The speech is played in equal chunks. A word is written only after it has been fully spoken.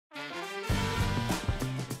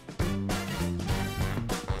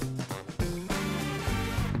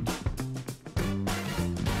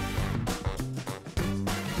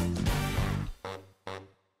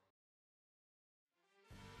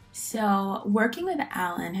So, working with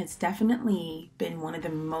Alan has definitely been one of the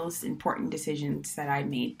most important decisions that I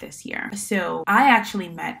made this year. So, I actually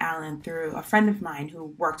met Alan through a friend of mine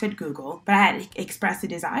who worked at Google, but I had expressed a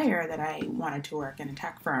desire that I wanted to work in a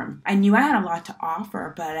tech firm. I knew I had a lot to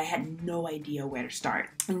offer, but I had no idea where to start.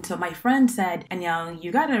 And so my friend said, Anyel,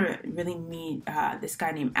 you gotta really meet this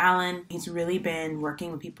guy named Alan. He's really been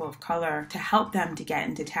working with people of color to help them to get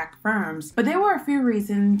into tech firms. But there were a few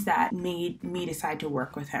reasons that made me decide to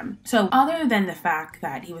work with him. So other than the fact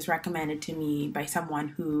that he was recommended to me by someone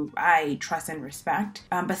who I trust and respect,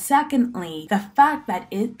 but secondly, the fact that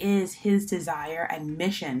it is his desire and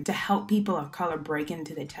mission to help people of color break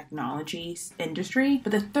into the technology industry.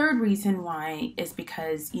 But the third reason why is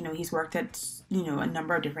because, he's worked at, a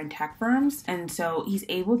number of different tech firms. And so he's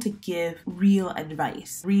able to give real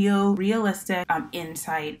advice, realistic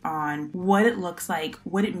insight on what it looks like,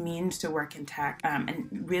 what it means to work in tech, and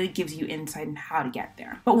really gives you insight on how to get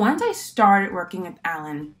there. But once I started working with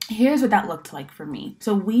Alan, here's what that looked like for me.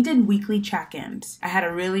 So we did weekly check-ins. I had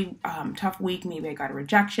a really tough week. Maybe I got a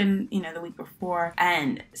rejection, the week before.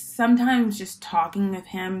 And sometimes just talking with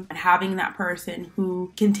him and having that person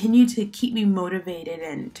who continued to keep me motivated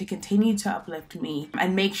and to continue to uplift me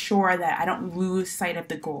and make sure that I don't lose sight of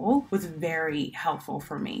the goal was very helpful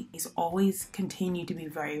for me. He's always continued to be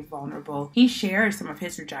very vulnerable. He shared some of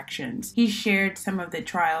his rejections. He shared some of the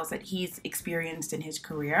trials that he's experienced in his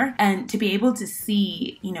career. And to be able to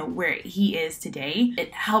see, where he is today,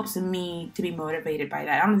 it helps me to be motivated by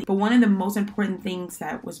that. But one of the most important things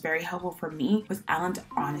that was very helpful for me was Alan's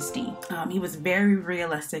honesty. He was very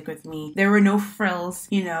realistic with me. There were no frills.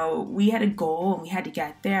 We had a goal and we had to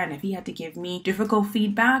get there. And if he had to give me difficult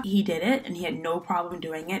feedback, he did it and he had no problem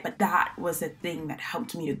doing it. But that was the thing that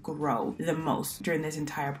helped me to grow the most during this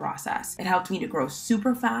entire process. It helped me to grow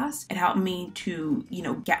super fast. It helped me to,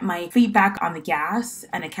 get my feedback on the gas,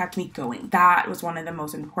 and it kept me going. That was one of the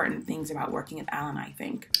most important things about working with Alan, I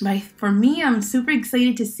think. But for me, I'm super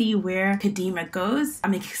excited to see where Kadima goes.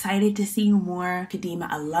 I'm excited to see more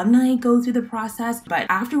Kadima alumni go through the process. But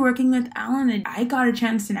after working with Alan, I got a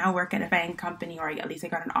chance to now work at a bank company, or at least I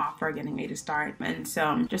got an offer getting ready to start. And so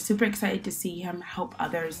I'm just super excited to see him help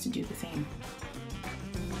others to do the same.